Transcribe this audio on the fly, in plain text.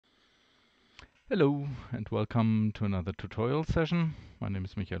Hello and welcome to another tutorial session. My name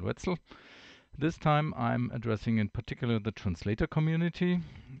is Michael Wetzel. This time I'm addressing in particular the translator community.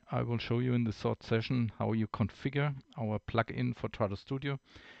 I will show you in this short session how you configure our plugin for Trados Studio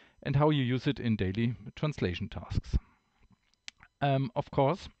and how you use it in daily translation tasks. Of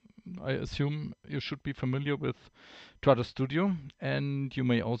course, I assume you should be familiar with Trados Studio, and you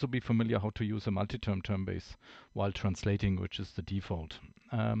may also be familiar how to use a multi-term term base while translating, which is the default.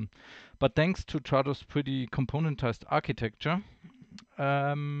 But thanks to Trados' pretty componentized architecture,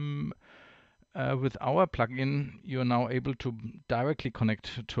 with our plugin, you are now able to directly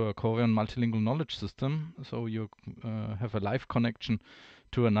connect to a Coreon multilingual knowledge system. So you have a live connection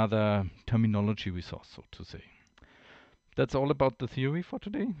to another terminology resource, so to say. That's all about the theory for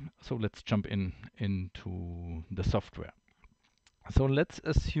today. So let's jump into the software. So let's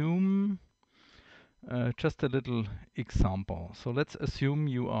assume just a little example. So let's assume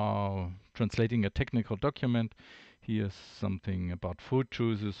you are translating a technical document. Here's something about food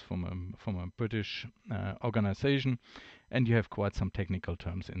choices from a British organization, and you have quite some technical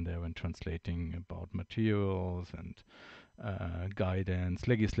terms in there when translating about materials and guidance,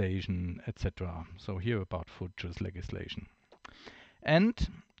 legislation, etc. So here about food choice legislation. And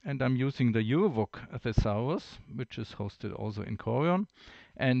I'm using the Eurovoc thesaurus, which is hosted also in Coreon.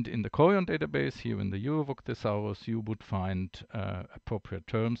 And in the Coreon database, here in the Eurovoc thesaurus, you would find appropriate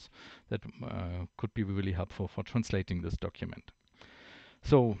terms that could be really helpful for translating this document.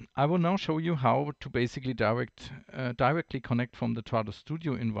 So I will now show you how to basically directly connect from the Trados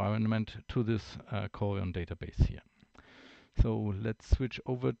Studio environment to this Coreon database here. So let's switch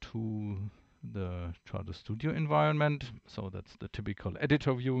over to the Trados Studio environment. So that's the typical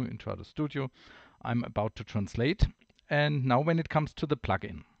editor view in Trados Studio. I'm about to translate. And now when it comes to the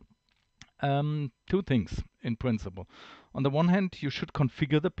plugin, two things in principle. On the one hand, you should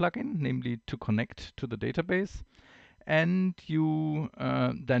configure the plugin, namely to connect to the database. And you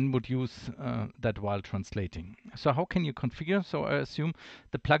then would use that while translating. So how can you configure? So I assume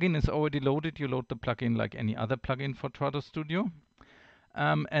the plugin is already loaded. You load the plugin like any other plugin for Trados Studio.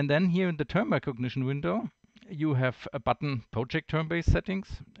 And then here in the term recognition window, you have a button Project Term Base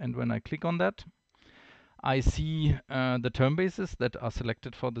Settings. And when I click on that, I see the term bases that are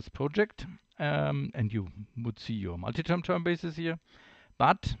selected for this project. And you would see your multi-term term bases here.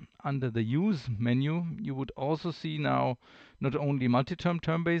 But under the Use menu, you would also see now not only multi-term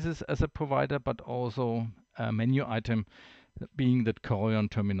term bases as a provider, but also a menu item being the Coreon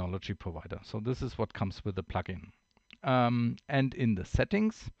Terminology Provider. So this is what comes with the plugin. And in the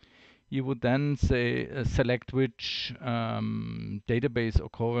settings, you would then say select which database or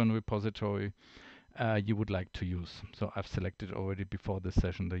Coreon repository you would like to use. So I've selected already before this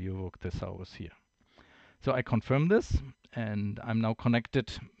session the Eurovoc thesaurus here. So I confirm this, and I'm now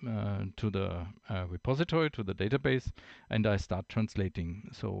connected to the repository, to the database, and I start translating.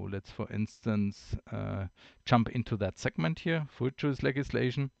 So let's, for instance, jump into that segment here, food choice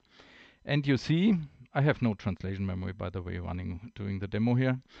legislation. And you see, I have no translation memory, by the way, doing the demo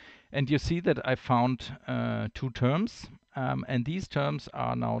here. And you see that I found two terms, and these terms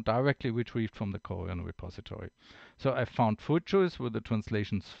are now directly retrieved from the Coreon repository. So I found food choice with the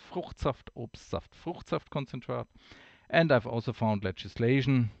translations Fruchtsaft, Obstsaft, Fruchtsaftkonzentrat. And I've also found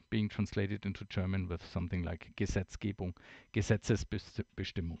legislation being translated into German with something like Gesetzgebung,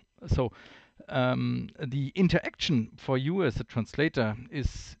 Gesetzesbestimmung. So the interaction for you as a translator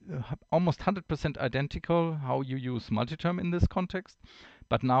is almost 100% identical how you use multi-term in this context.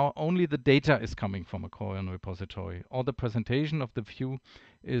 But now only the data is coming from a Coreon repository. All the presentation of the view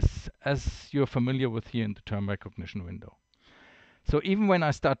is as you're familiar with here in the term recognition window. So even when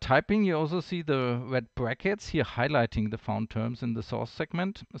I start typing, you also see the red brackets here highlighting the found terms in the source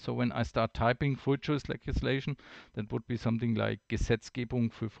segment. So when I start typing food choice legislation, that would be something like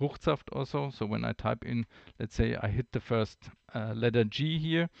Gesetzgebung für Fruchtsaft also. So when I type in, let's say I hit the first letter G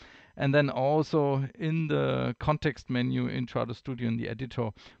here, and then also in the context menu in Trados Studio in the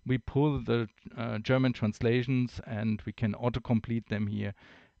editor, we pull the German translations and we can autocomplete them here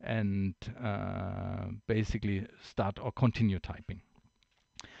and basically start or continue typing.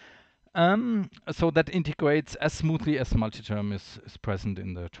 So that integrates as smoothly as multi-term is present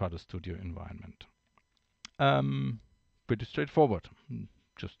in the Trados Studio environment. Pretty straightforward.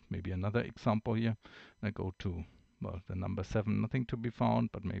 Just maybe another example here. I go to, well, the number 7, nothing to be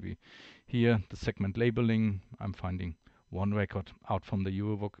found, but maybe here, the segment labeling, I'm finding one record out from the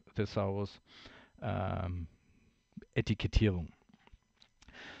Eurovoc thesaurus, Etikettierung.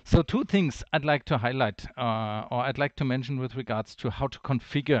 So two things I'd like to highlight, or I'd like to mention with regards to how to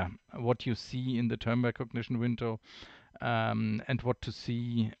configure what you see in the term recognition window and what to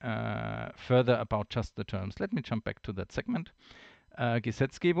see further about just the terms. Let me jump back to that segment.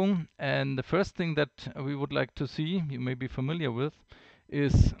 Gesetzgebung. And the first thing that we would like to see, you may be familiar with,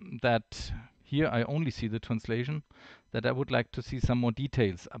 is that here I only see the translation, that I would like to see some more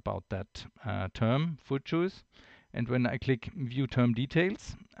details about that term, food choice. And when I click View Term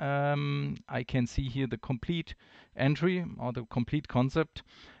Details, I can see here the complete entry or the complete concept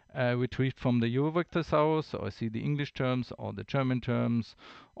retrieved from the Eurovoc thesaurus. So I see the English terms, or the German terms,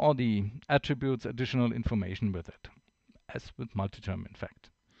 or the attributes, additional information with it, as with multi-term, in fact.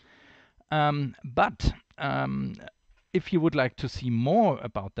 But if you would like to see more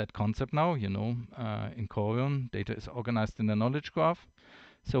about that concept now, you know, in Coreon, data is organized in a knowledge graph.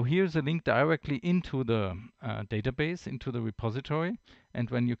 So here's a link directly into the database, into the repository. And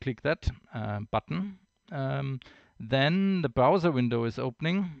when you click that button, then the browser window is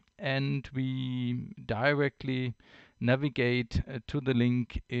opening and we directly navigate to the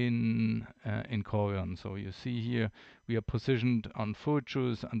link in Coreon. So you see here we are positioned on fruit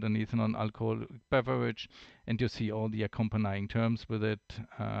juice underneath non-alcoholic beverage, and you see all the accompanying terms with it,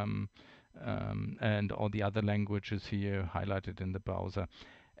 and all the other languages here highlighted in the browser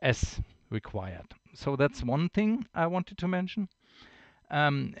as required. So that's one thing I wanted to mention.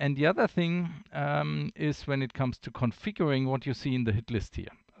 And the other thing is when it comes to configuring what you see in the hit list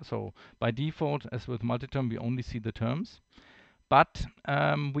here. So by default, as with multi-term, we only see the terms, but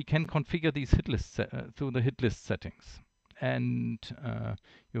we can configure these hit lists through the hit list settings. And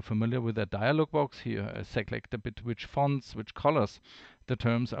you're familiar with that dialog box here. Select a bit which fonts, which colors the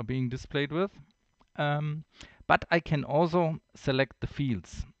terms are being displayed with. But I can also select the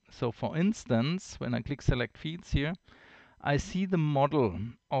fields. So for instance, when I click Select Fields here, I see the model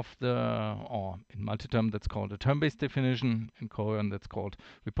of the, or in multi-term that's called a term-based definition, in Coreon that's called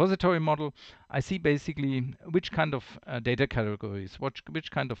repository model. I see basically which kind of data categories, which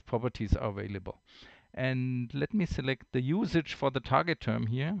kind of properties are available. And let me select the usage for the target term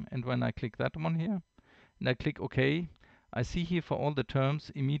here. And when I click that one here, and I click OK, I see here for all the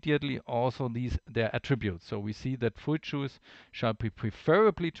terms immediately also their attributes. So we see that fruit juice shall be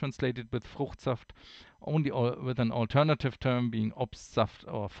preferably translated with Fruchtsaft, only with an alternative term being Obstsaft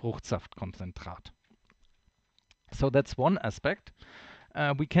or Fruchtsaftkonzentrat. So that's one aspect.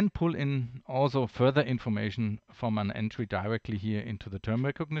 We can pull in also further information from an entry directly here into the term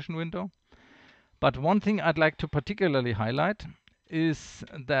recognition window. But one thing I'd like to particularly highlight is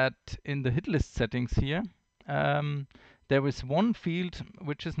that in the hit list settings here, there is one field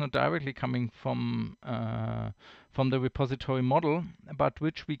which is not directly coming from the repository model, but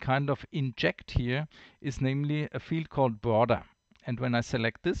which we kind of inject here, is namely a field called border. And when I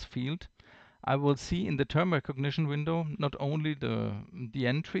select this field, I will see in the term recognition window not only the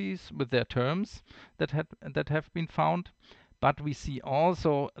entries with their terms that have been found, but we see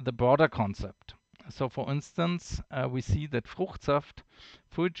also the border concept. So for instance, we see that Fruchtsaft,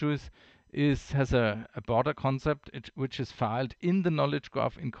 fruit juice, has a border concept which is filed in the knowledge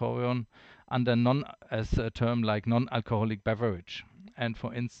graph in Coreon under as a term like non-alcoholic beverage. And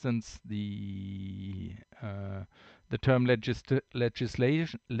for instance, the term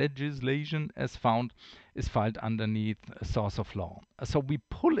legislation as found is filed underneath a source of law. So we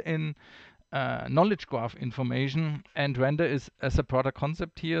pull in knowledge graph information and render is as a broader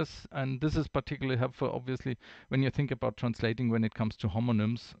concept here, and this is particularly helpful obviously when you think about translating when it comes to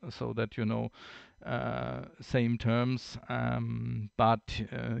homonyms, so that you know same terms, but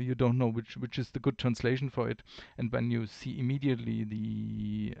you don't know which is the good translation for it. And when you see immediately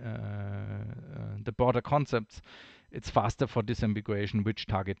the border concepts, it's faster for disambiguation which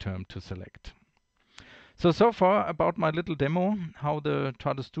target term to select. So far about my little demo, how the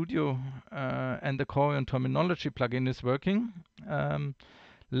Trados Studio and the Coreon Terminology plugin is working.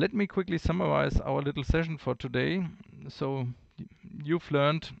 Let me quickly summarize our little session for today. So you've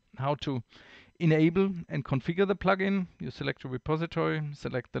learned how to enable and configure the plugin. You select a repository,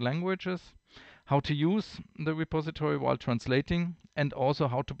 select the languages, how to use the repository while translating, and also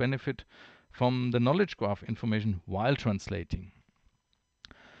how to benefit from the knowledge graph information while translating.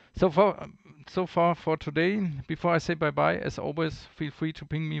 So far for today. Before I say bye-bye, as always, feel free to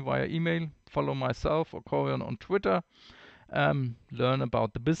ping me via email, follow myself or Coreon on Twitter, learn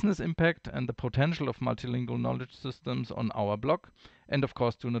about the business impact and the potential of multilingual knowledge systems on our blog, and of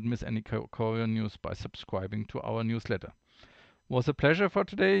course do not miss any Coreon news by subscribing to our newsletter. Was a pleasure for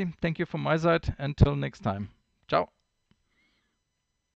today. Thank you from my side. Until next time. Ciao.